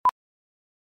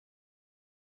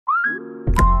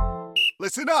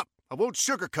Listen up. I won't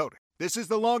sugarcoat it. This is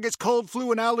the longest cold,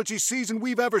 flu, and allergy season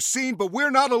we've ever seen, but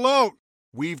we're not alone.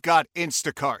 We've got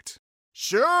Instacart.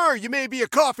 Sure, you may be a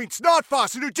coughing snot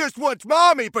faucet who just wants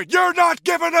mommy, but you're not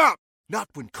giving up. Not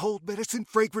when cold medicine,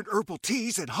 fragrant herbal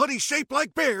teas, and honey shaped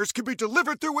like bears can be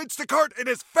delivered through Instacart in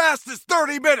as fast as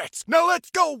 30 minutes. Now let's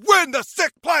go win the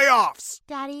sick playoffs.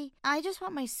 Daddy, I just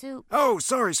want my soup. Oh,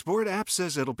 sorry, Sport. App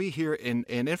says it'll be here in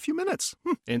a few minutes.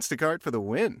 Instacart for the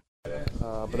win.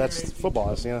 But that's football.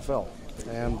 That's the NFL.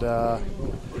 And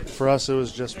for us, it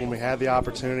was just when we had the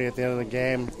opportunity at the end of the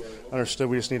game, understood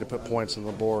we just need to put points on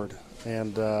the board.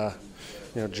 And,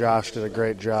 Josh did a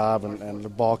great job, and the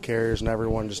ball carriers and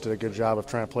everyone just did a good job of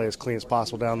trying to play as clean as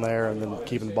possible down there and then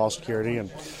keeping the ball security.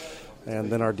 And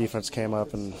then our defense came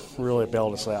up and really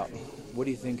bailed us out. What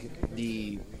do you think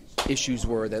the issues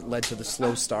were that led to the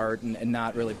slow start and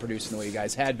not really producing the way you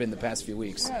guys had been the past few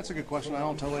weeks? Yeah, that's a good question. I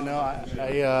don't totally know.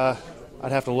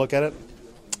 I'd have to look at it.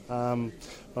 I'm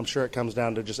sure it comes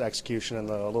down to just execution and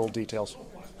the little details.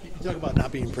 You talk about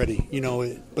not being pretty,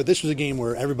 but this was a game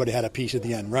where everybody had a piece at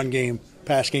the end. Run game,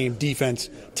 pass game, defense,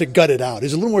 to gut it out.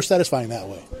 It's a little more satisfying that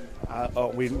way.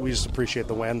 We just appreciate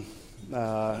the win.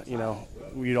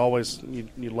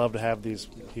 You'd love to have these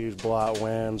huge blowout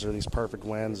wins or these perfect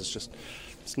wins.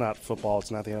 It's not football. It's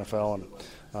not the NFL,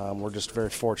 and we're just very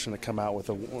fortunate to come out with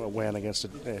a win against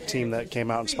a team that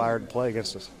came out inspired to play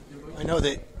against us. I know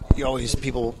that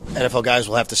NFL guys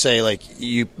will have to say, like,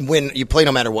 you win, you play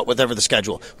no matter what, whatever the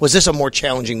schedule. Was this a more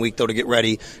challenging week, though, to get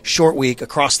ready? Short week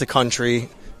across the country?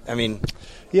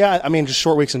 Just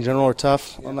short weeks in general are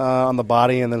tough on the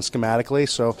body and then schematically.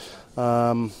 So,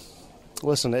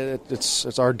 listen,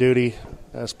 it's our duty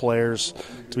as players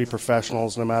to be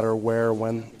professionals no matter where or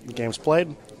when the game's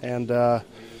played. And, I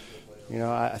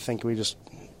think we just,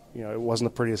 it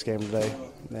wasn't the prettiest game today.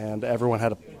 And everyone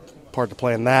had a part to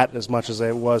play in that as much as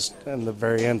it was in the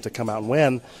very end to come out and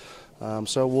win.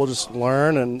 So we'll just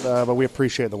learn, but we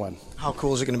appreciate the win. How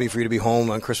cool is it going to be for you to be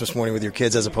home on Christmas morning with your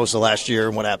kids as opposed to last year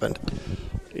and what happened?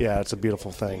 Yeah, it's a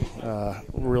beautiful thing.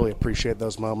 Really appreciate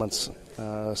those moments,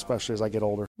 especially as I get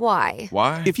older. Why?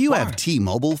 If you have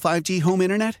T-Mobile 5G home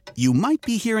internet, you might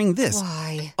be hearing this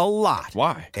Why? a lot.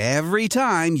 Why? Every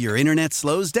time your internet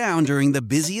slows down during the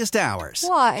busiest hours.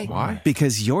 Why?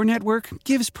 Because your network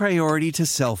gives priority to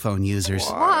cell phone users.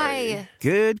 Why?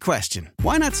 Good question.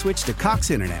 Why not switch to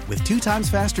Cox Internet with 2 times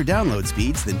faster download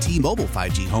speeds than T-Mobile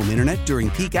 5G home internet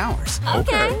during peak hours?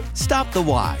 Okay. Stop the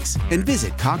whys and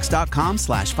visit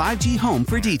cox.com/5G home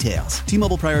for details.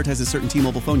 T-Mobile prioritizes certain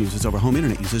T-Mobile phone users over home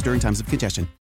internet users during times of congestion.